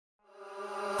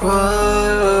Whoa,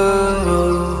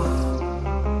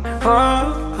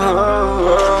 whoa,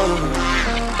 whoa.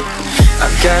 I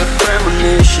got a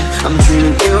premonition, I'm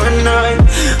dreaming you and I.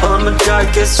 All my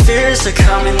darkest fears are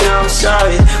coming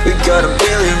outside. We got a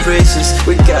billion races,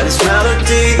 we got this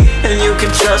melody. And you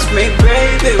can trust me,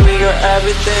 baby, we got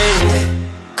everything.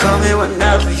 Call me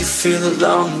whenever you feel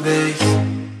alone, babe.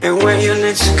 And when you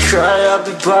need to cry, I'll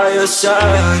be by your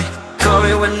side. Call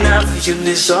me whenever you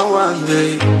need someone,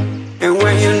 babe. And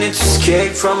when you need to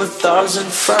escape from 1,000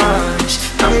 fires,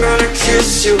 I'm gonna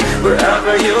kiss you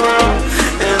wherever you are.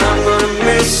 And I'm gonna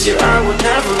miss you, I will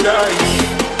never lie.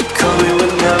 Call me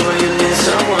whenever you need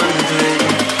someone, babe.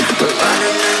 We're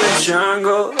running in the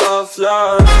jungle of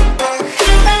love.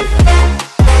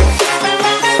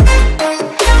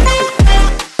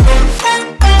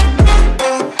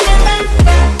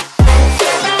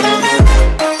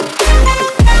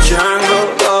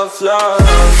 Love.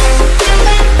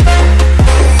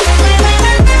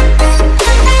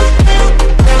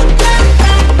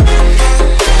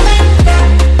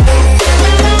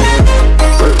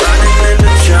 We're running in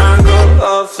the jungle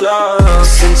of love.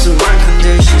 Listen to my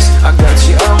conditions, I got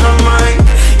you on my mind.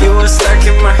 You were stuck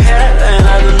in my head and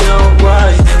I don't know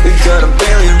why. We got a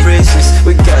billion races,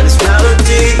 we got this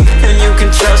melody. And you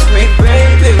can trust me,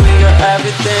 baby, we got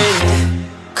everything.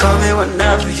 Call me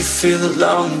whenever you feel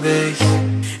alone, babe.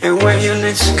 And when you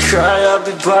need to cry, I'll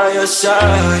be by your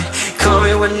side. Call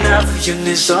me whenever you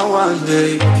need someone,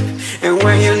 babe. And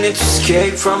when you need to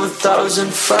escape from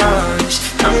 1,000 fires,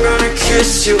 I'm gonna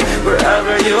kiss you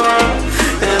wherever you are.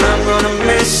 And I'm gonna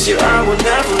miss you, I will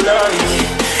never lie.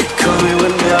 Call me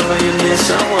whenever you need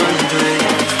someone, babe.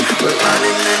 We're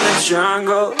running in the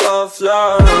jungle of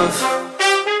love.